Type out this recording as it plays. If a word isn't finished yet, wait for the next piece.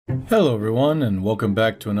Hello everyone, and welcome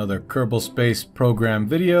back to another Kerbal Space Program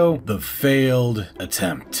video, the failed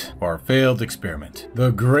attempt, or failed experiment,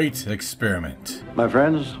 the great experiment. My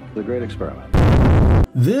friends, the great experiment.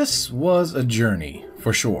 This was a journey,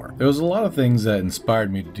 for sure. There was a lot of things that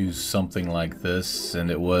inspired me to do something like this,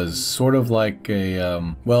 and it was sort of like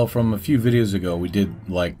a, well, from a few videos ago, we did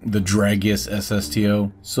like the Dragius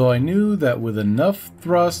SSTO. So I knew that with enough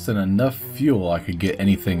thrust and enough fuel, I could get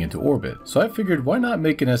anything into orbit. So I figured, why not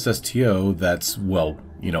make an SSTO that's, well,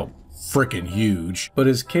 you know, frickin' huge, but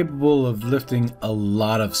is capable of lifting a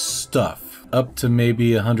lot of stuff. Up to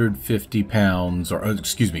maybe 150 pounds, or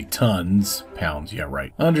excuse me, tons. Pounds, yeah,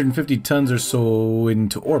 right. 150 tons or so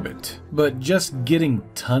into orbit. But just getting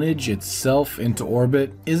tonnage itself into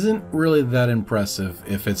orbit isn't really that impressive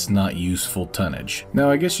if it's not useful tonnage. Now,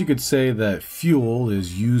 I guess you could say that fuel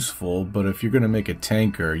is useful, but if you're going to make a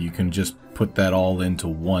tanker, you can just put that all into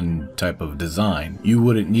one type of design. You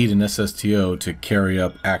wouldn't need an SSTO to carry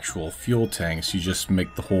up actual fuel tanks. You just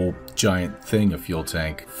make the whole giant thing a fuel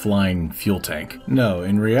tank, flying fuel tank. No,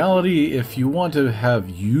 in reality, if you want to have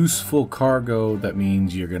useful cargo, that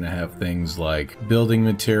means you're going to have things like building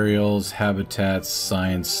materials, habitats,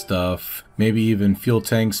 science stuff, maybe even fuel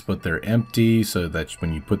tanks, but they're empty, so that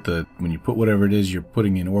when you put whatever it is you're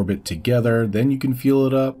putting in orbit together, then you can fuel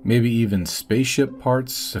it up. Maybe even spaceship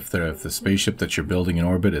parts, if the spaceship that you're building in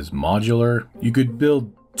orbit is modular. You could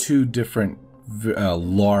build two different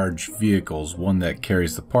large vehicles, one that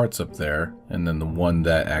carries the parts up there, and then the one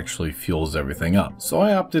that actually fuels everything up. So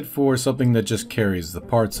I opted for something that just carries the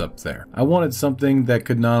parts up there. I wanted something that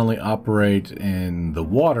could not only operate in the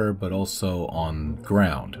water, but also on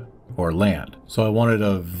ground or land. So I wanted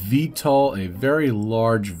a VTOL, a very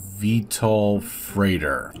large VTOL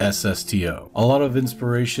freighter, SSTO. A lot of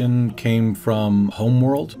inspiration came from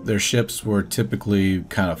Homeworld. Their ships were typically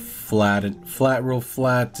kind of real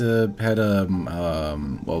flat, had a,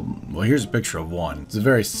 well, here's a picture of one. It's a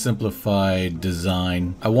very simplified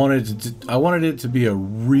design. I wanted it to be a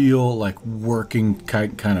real, like, working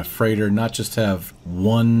kind of freighter, not just have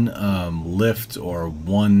one lift or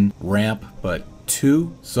one ramp, but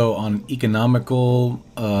two. So on economical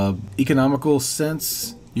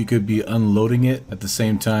sense, you could be unloading it at the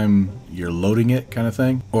same time you're loading it, kind of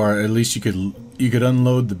thing. Or at least you could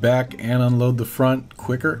unload the back and unload the front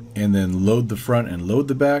quicker, and then load the front and load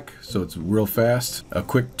the back, so it's real fast. A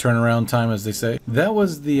quick turnaround time, as they say. That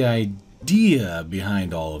was the idea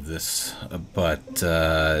behind all of this, but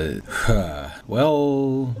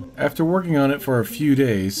well, after working on it for a few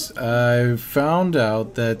days, I found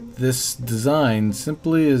out that this design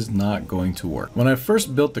simply is not going to work. When I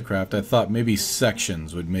first built the craft, I thought maybe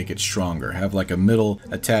sections would make it stronger, have like a middle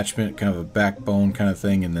attachment, kind of a backbone kind of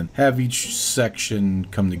thing, and then have each section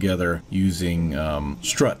come together using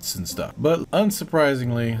struts and stuff. But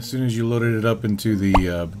unsurprisingly, as soon as you loaded it up into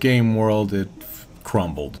the game world, it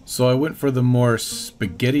crumbled. So I went for the more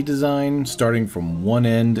spaghetti design, starting from one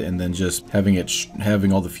end and then just having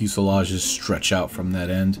all the fuselages stretch out from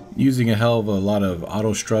that end, using a hell of a lot of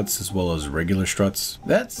auto struts as well as regular struts.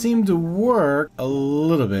 That seemed to work a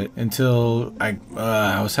little bit until I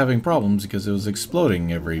was having problems because it was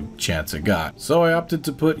exploding every chance it got. So I opted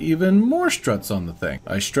to put even more struts on the thing.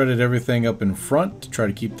 I strutted everything up in front to try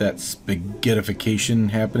to keep that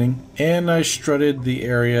spaghettification happening, and I strutted the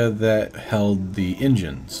area that held the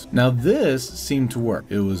engines. Now this seemed to work.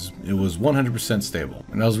 It was 100% stable,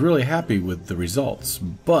 and I was really happy with the results.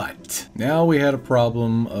 But now we had a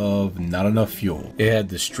problem of not enough fuel. It had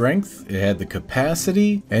the strength, it had the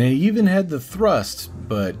capacity, and it even had the thrust,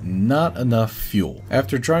 but not enough fuel.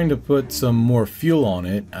 After trying to put some more fuel on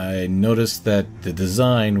it, I noticed that the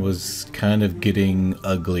design was kind of getting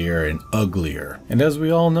uglier and uglier. And as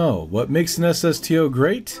we all know, what makes an SSTO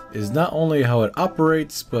great is not only how it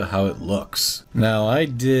operates, but how it looks. Now, I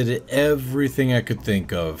did everything I could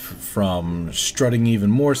think of, from strutting even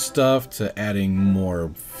more stuff to adding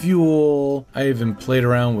more fuel. I even played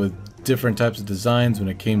around with different types of designs when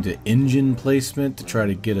it came to engine placement to try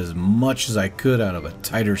to get as much as I could out of a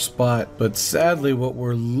tighter spot. But sadly, what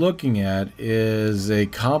we're looking at is a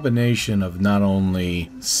combination of not only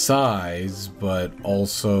size, but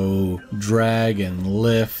also drag and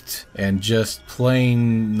lift, and just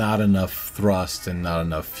plain not enough thrust and not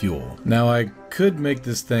enough fuel. Now, I could make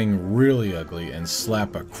this thing really ugly and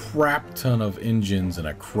slap a crap ton of engines and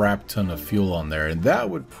a crap ton of fuel on there, and that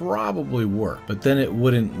would probably work, but then it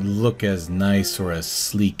wouldn't look as nice or as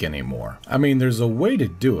sleek anymore. I mean, there's a way to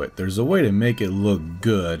do it. There's a way to make it look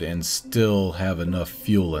good and still have enough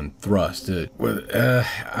fuel and thrust.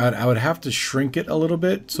 I would have to shrink it a little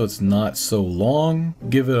bit so it's not so long,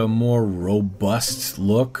 give it a more robust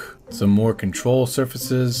look. some more control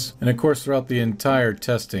surfaces, and of course throughout the entire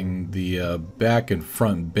testing, the back and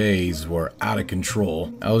front bays were out of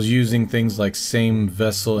control. I was using things like same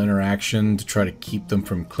vessel interaction to try to keep them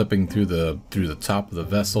from clipping through the top of the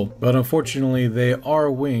vessel, but unfortunately they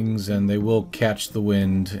are wings and they will catch the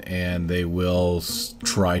wind and they will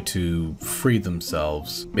try to free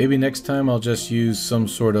themselves. Maybe next time I'll just use some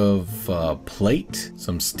sort of plate,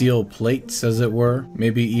 some steel plates as it were,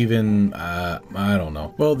 maybe even I don't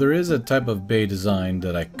know. Well, there is a type of bay design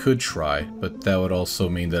that I could try, but that would also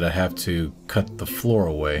mean that I have to cut the floor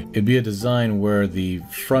away. It'd be a design where the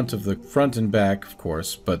front and back, of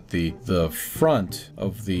course, but the front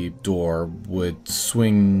of the door would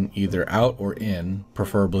swing either out or in,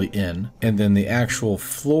 preferably in, and then the actual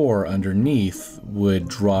floor underneath would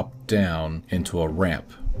drop down into a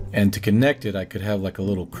ramp. And to connect it, I could have like a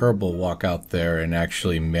little Kerbal walk out there and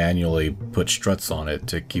actually manually put struts on it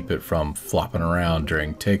to keep it from flopping around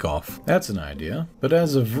during takeoff. That's an idea. But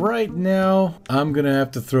as of right now, I'm gonna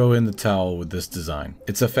have to throw in the towel with this design.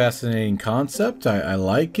 It's a fascinating concept. I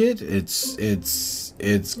like it.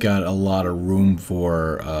 It's got a lot of room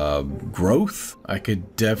for growth. I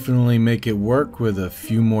could definitely make it work with a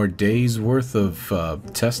few more days worth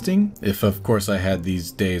of testing. If of course I had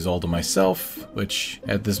these days all to myself, which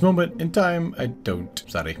at this moment in time I don't.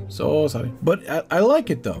 Sorry, so sorry. But I like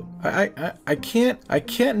it though. I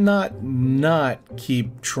can't not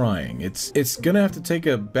keep trying. It's gonna have to take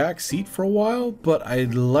a back seat for a while, but I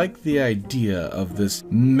like the idea of this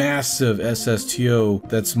massive SSTO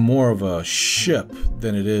that's more of a ship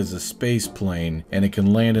than it is a space plane, and it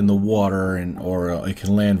can land in the water or it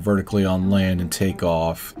can land vertically on land and take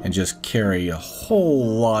off and just carry a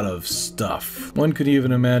whole lot of stuff. One could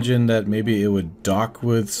even imagine that maybe it would dock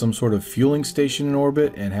with some sort of fueling station in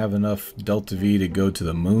orbit and have enough Delta V to go to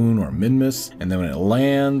the moon or Minmus, and then when it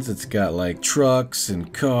lands it's got like trucks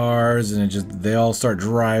and cars and they all start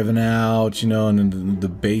driving out, you know, and then the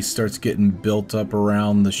base starts getting built up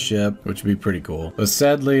around the ship, which would be pretty cool. But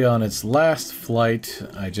sadly on its last flight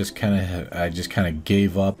I just kind of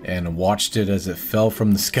gave up and watched it as it fell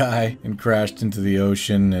from the sky and crashed into the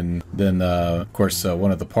ocean, and then of course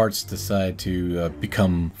one of the parts decided to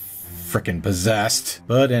become frickin' possessed.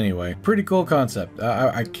 But anyway, pretty cool concept.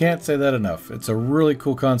 I can't say that enough. It's a really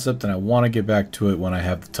cool concept and I want to get back to it when I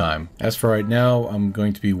have the time. As for right now, I'm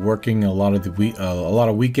going to be working a lot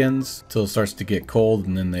of weekends till it starts to get cold,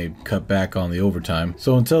 and then they cut back on the overtime.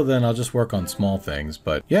 So until then I'll just work on small things.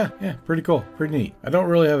 But yeah, pretty cool, pretty neat. I don't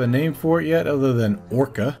really have a name for it yet other than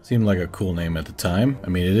Orca. Seemed like a cool name at the time. I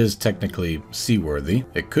mean, it is technically seaworthy.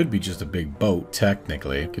 It could be just a big boat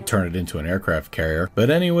technically. Could turn it into an aircraft carrier. But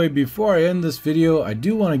anyway, before I end this video, I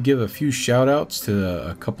do want to give a few shout outs to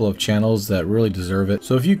a couple of channels that really deserve it.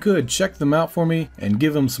 So if you could check them out for me and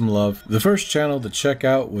give them some love. The first channel to check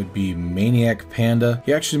out would be Maniac Panda.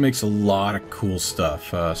 He actually makes a lot of cool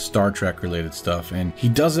stuff, Star Trek related stuff, and he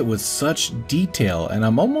does it with such detail, and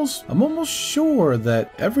I'm almost sure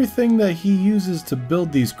that everything that he uses to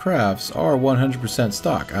build these crafts are 100%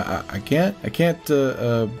 stock.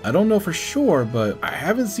 I don't know for sure, but I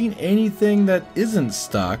haven't seen anything that isn't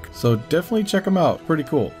stock, so definitely check him out. Pretty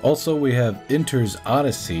cool. Also, we have Inter's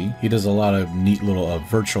Odyssey. He does a lot of neat little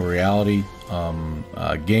virtual reality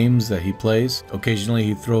games that he plays. Occasionally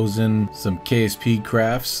he throws in some KSP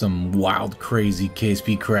crafts, some wild crazy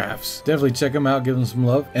KSP crafts. Definitely check him out, give him some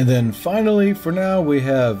love. And then finally, for now, we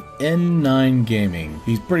have N9 Gaming.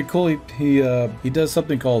 He's pretty cool. He does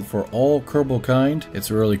something called For All Kerbal Kind.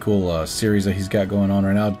 It's a really cool series that he's got going on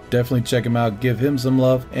right now. Definitely check him out, give him some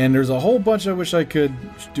love. And there's a whole bunch I wish I could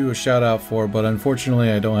do a shout out for, but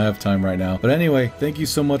unfortunately I don't have time right now. But anyway, thank you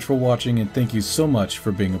so much for watching, and thank you so much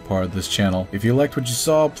for being a part of this channel. If you liked what you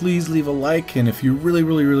saw, please leave a like, and if you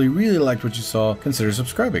really liked what you saw, consider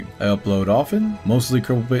subscribing. I upload often, mostly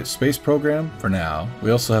Kerbal Space Program for now. We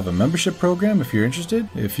also have a membership program if you're interested.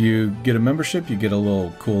 If you get a membership, you get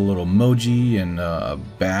a cool little emoji and a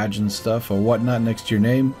badge and stuff or whatnot next to your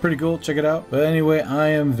name. Pretty cool, check it out. But anyway, I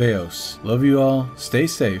am Veos. Love you all, stay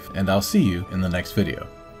safe, and I'll see you in the next video.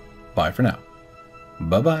 Bye for now.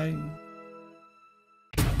 Bye-bye.